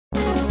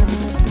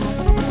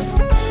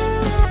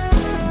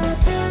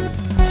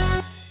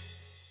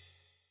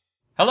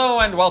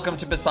Hello and welcome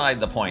to Beside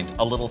the Point,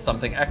 a little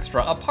something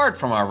extra apart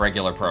from our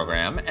regular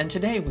program. And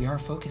today we are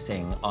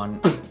focusing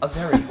on a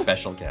very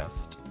special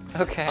guest.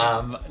 Okay.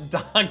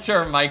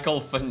 Dr.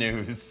 Michael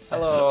Fanous.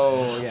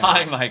 Hello. Yeah.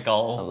 Hi,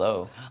 Michael.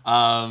 Hello.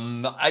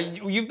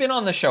 You've been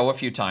on the show a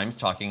few times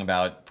talking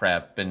about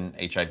PrEP and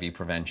HIV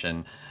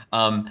prevention.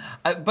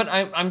 But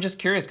I'm just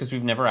curious because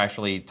we've never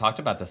actually talked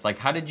about this. Like,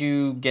 how did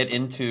you get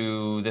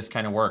into this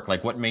kind of work?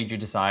 Like, what made you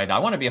decide, I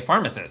want to be a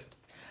pharmacist?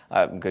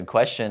 Good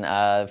question.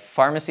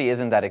 Pharmacy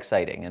isn't that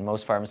exciting, and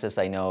most pharmacists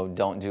I know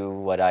don't do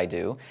what I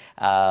do.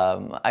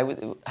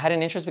 Had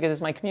an interest because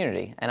it's my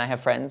community, and I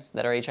have friends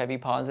that are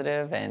HIV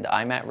positive, and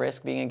I'm at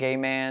risk being a gay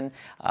man.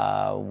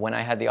 When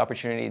I had the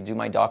opportunity to do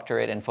my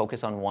doctorate and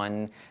focus on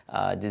one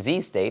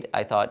disease state,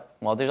 I thought,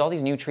 well, there's all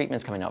these new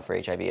treatments coming out for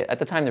HIV. At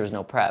the time, there was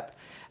no PrEP.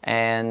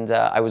 And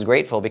I was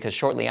grateful because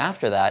shortly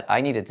after that,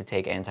 I needed to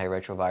take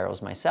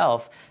antiretrovirals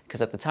myself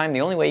because at the time, the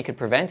only way you could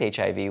prevent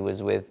HIV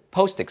was with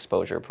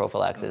post-exposure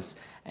prophylaxis.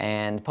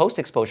 And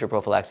post-exposure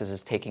prophylaxis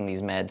is taking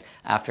these meds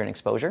after an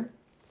exposure.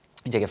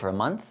 You take it for a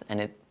month,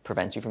 and it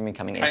prevents you from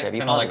becoming HIV positive.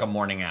 Kind of like a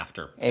morning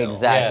after pill.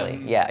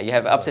 Exactly. Yeah, you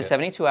have up to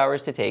 72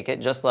 hours to take it,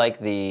 just like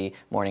the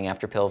morning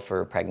after pill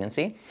for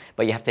pregnancy,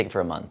 but you have to take it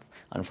for a month,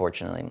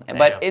 unfortunately. Damn.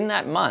 But in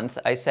that month,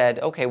 I said,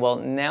 okay, well,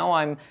 now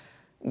I'm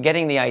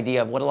getting the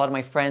idea of what a lot of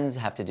my friends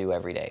have to do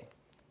every day.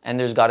 And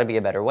there's got to be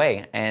a better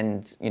way.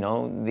 And, you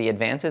know, the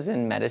advances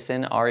in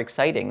medicine are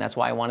exciting. That's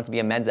why I wanted to be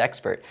a meds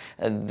expert.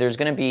 There's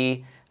going to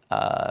be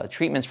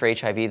treatments for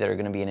HIV that are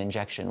going to be an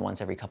injection once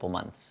every couple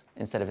months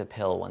instead of a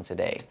pill once a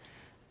day.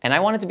 And I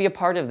wanted to be a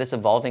part of this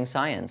evolving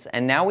science.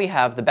 And now we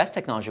have the best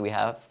technology we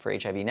have for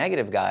HIV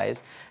negative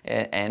guys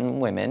and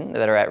women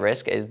that are at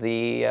risk is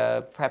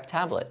the PrEP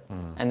tablet.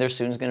 And there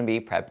soon is going to be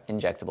PrEP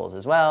injectables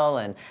as well.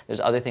 And there's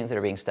other things that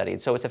are being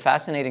studied. So it's a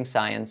fascinating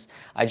science.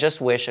 I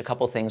just wish a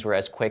couple things were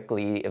as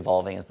quickly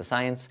evolving as the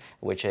science,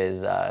 which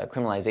is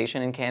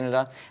criminalization in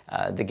Canada,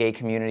 the gay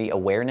community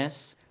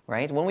awareness.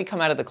 Right? When we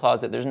come out of the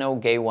closet, there's no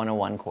gay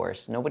 101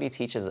 course. Nobody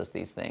teaches us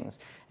these things.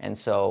 And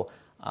so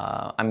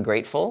I'm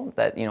grateful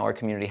that our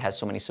community has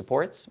so many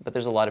supports, but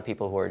there's a lot of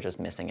people who are just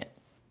missing it.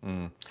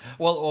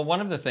 Well,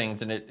 one of the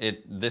things, and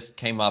this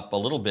came up a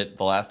little bit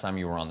the last time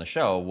you were on the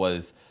show,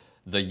 was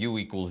the U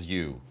equals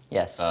U.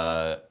 Yes.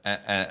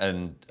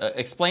 And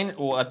explain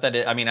what that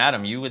is. I mean,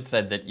 Adam, you had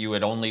said that you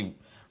had only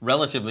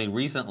relatively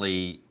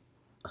recently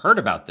heard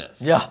about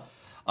this. Yeah.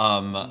 I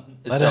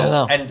don't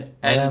know.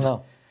 I don't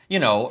know.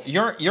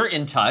 You're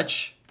in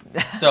touch.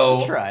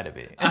 So try to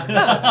be.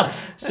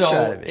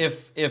 So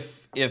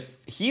if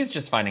he's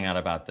just finding out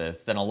about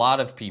this, then a lot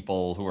of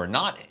people who are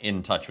not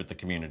in touch with the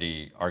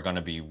community are going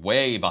to be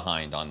way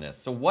behind on this.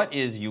 So what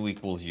is U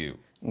equals U?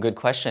 Good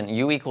question.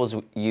 U equals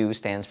U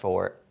stands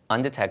for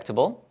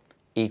undetectable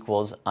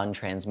equals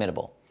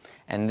untransmittable.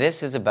 And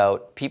this is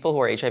about people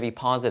who are HIV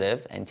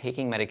positive and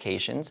taking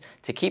medications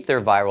to keep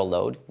their viral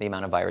load, the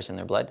amount of virus in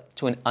their blood,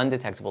 to an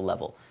undetectable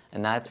level.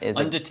 And that is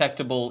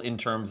undetectable in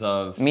terms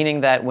of? Meaning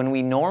that when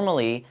we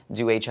normally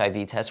do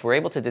HIV tests, we're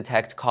able to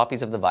detect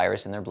copies of the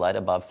virus in their blood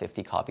above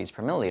 50 copies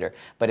per milliliter.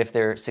 But if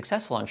they're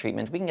successful on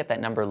treatment, we can get that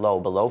number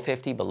low, below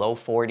 50, below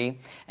 40.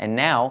 And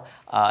now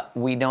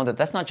we know that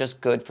that's not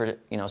just good for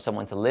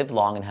someone to live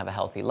long and have a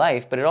healthy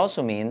life, but it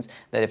also means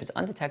that if it's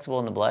undetectable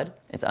in the blood,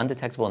 it's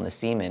undetectable in the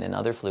semen and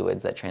other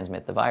fluids that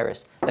transmit the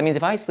virus. That means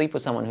if I sleep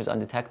with someone who's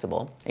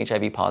undetectable,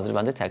 HIV positive,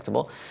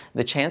 undetectable,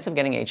 the chance of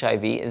getting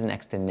HIV is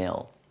next to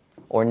nil.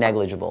 Or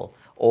negligible,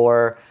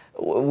 or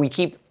we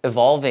keep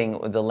evolving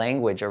the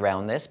language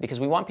around this because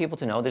we want people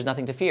to know there's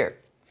nothing to fear.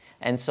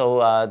 And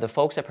so the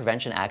folks at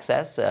Prevention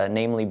Access,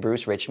 namely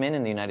Bruce Richmond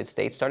in the United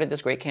States, started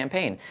this great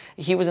campaign.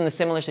 He was in a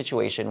similar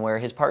situation where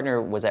his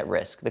partner was at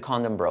risk, the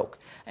condom broke.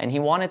 And he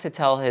wanted to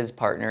tell his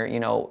partner,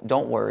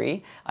 don't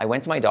worry. I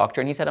went to my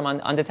doctor and he said I'm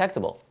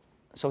undetectable.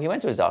 So he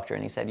went to his doctor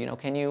and he said,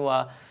 can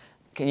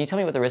you tell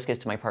me what the risk is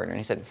to my partner? And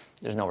he said,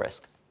 there's no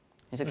risk.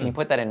 He said, can you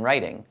put that in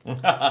writing?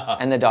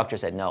 And the doctor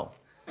said no.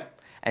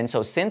 And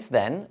so since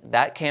then,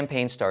 that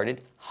campaign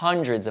started.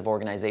 Hundreds of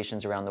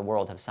organizations around the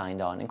world have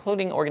signed on,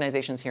 including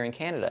organizations here in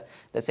Canada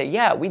that say,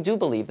 yeah, we do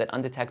believe that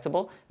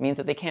undetectable means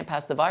that they can't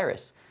pass the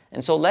virus.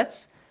 And so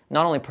let's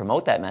not only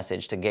promote that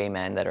message to gay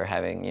men that are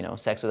having,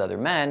 sex with other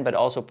men, but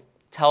also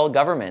tell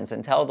governments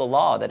and tell the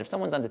law that if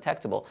someone's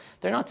undetectable,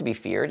 they're not to be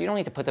feared. You don't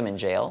need to put them in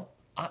jail.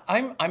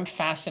 I'm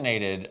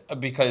fascinated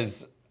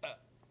because,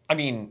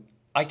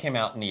 I came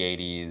out in the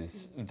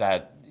 80s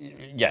that,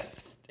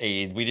 yes,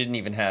 we didn't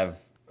even have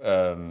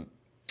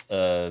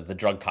the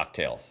drug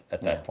cocktails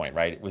at that point,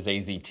 right? It was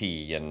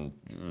AZT and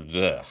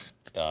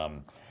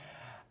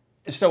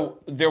so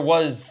there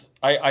was,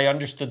 I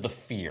understood the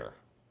fear.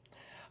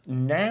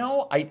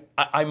 Now,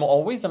 I'm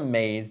always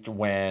amazed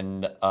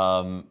when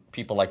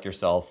people like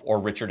yourself or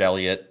Richard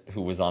Elliott,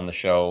 who was on the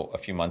show a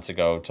few months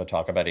ago to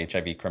talk about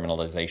HIV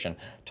criminalization,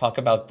 talk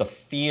about the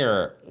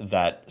fear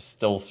that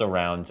still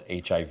surrounds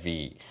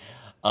HIV.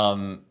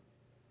 I'm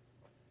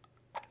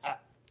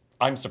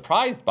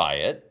surprised by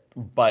it,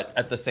 but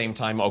at the same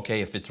time,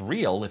 okay, if it's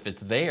real, if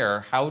it's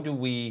there, how do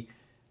we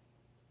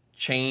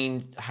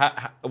change?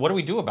 What do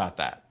we do about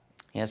that?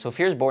 Yeah, so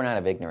fear is born out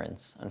of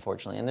ignorance,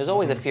 unfortunately. And there's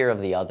always a fear of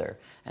the other.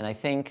 And I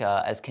think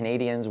as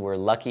Canadians, we're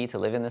lucky to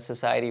live in this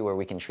society where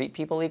we can treat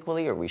people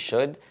equally, or we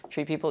should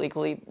treat people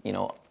equally,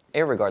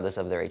 irregardless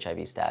of their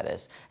HIV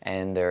status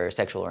and their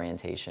sexual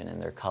orientation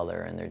and their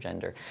color and their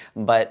gender.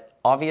 But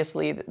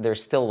obviously,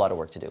 there's still a lot of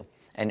work to do.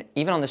 And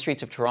even on the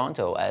streets of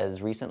Toronto,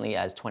 as recently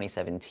as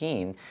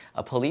 2017,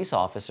 a police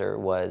officer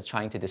was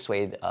trying to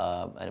dissuade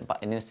an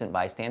innocent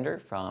bystander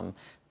from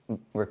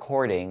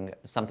recording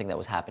something that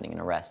was happening, an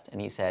arrest. And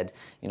he said,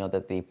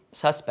 that the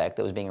suspect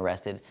that was being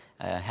arrested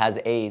has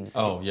AIDS.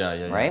 Oh,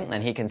 yeah. Right?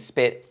 And he can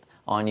spit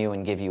on you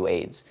and give you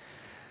AIDS.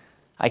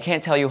 I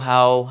can't tell you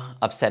how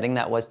upsetting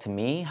that was to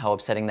me, how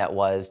upsetting that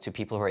was to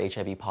people who are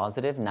HIV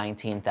positive,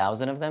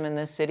 19,000 of them in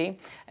this city,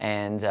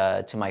 and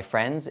to my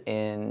friends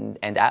and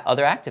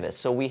other activists.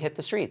 So we hit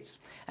the streets.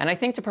 And I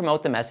think to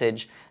promote the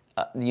message,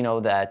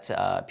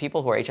 that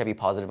people who are HIV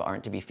positive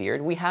aren't to be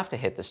feared, we have to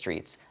hit the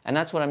streets. And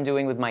that's what I'm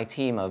doing with my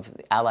team of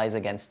Allies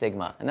Against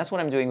Stigma. And that's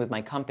what I'm doing with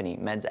my company,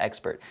 Meds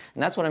Expert.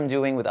 And that's what I'm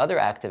doing with other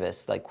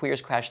activists like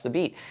Queers Crash the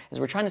Beat, is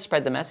we're trying to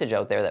spread the message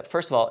out there that,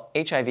 first of all,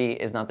 HIV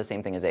is not the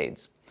same thing as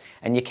AIDS.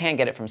 And you can't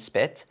get it from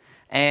spit.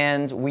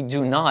 And we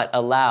do not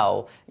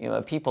allow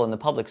people in the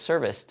public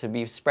service to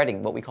be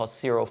spreading what we call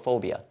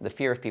serophobia, the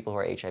fear of people who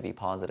are HIV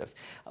positive.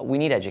 We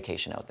need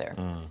education out there.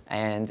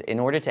 And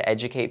in order to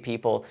educate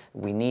people,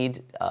 we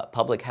need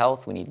public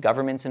health, we need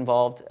governments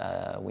involved,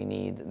 we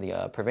need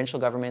the provincial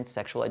government,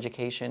 sexual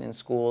education in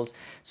schools.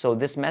 So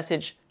this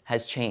message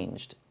has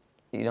changed.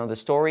 The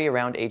story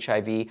around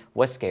HIV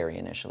was scary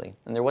initially,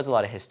 and there was a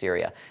lot of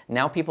hysteria.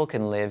 Now people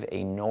can live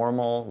a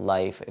normal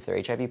life if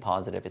they're HIV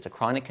positive. It's a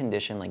chronic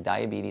condition like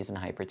diabetes and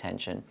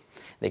hypertension.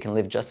 They can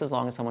live just as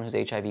long as someone who's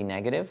HIV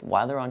negative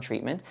while they're on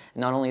treatment.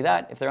 And not only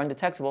that, if they're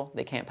undetectable,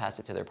 they can't pass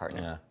it to their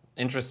partner.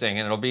 Yeah. Interesting,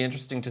 and it'll be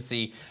interesting to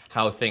see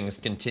how things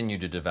continue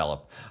to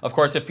develop. Of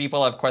course, if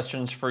people have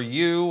questions for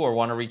you or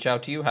want to reach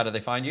out to you, how do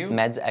they find you?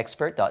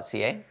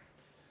 Medsexpert.ca.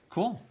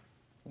 Cool.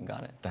 You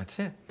got it. That's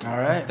it. All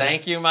right.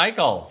 Thank you,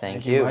 Michael.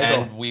 Thank you.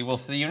 Michael. And we will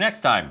see you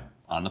next time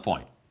on The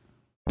Point.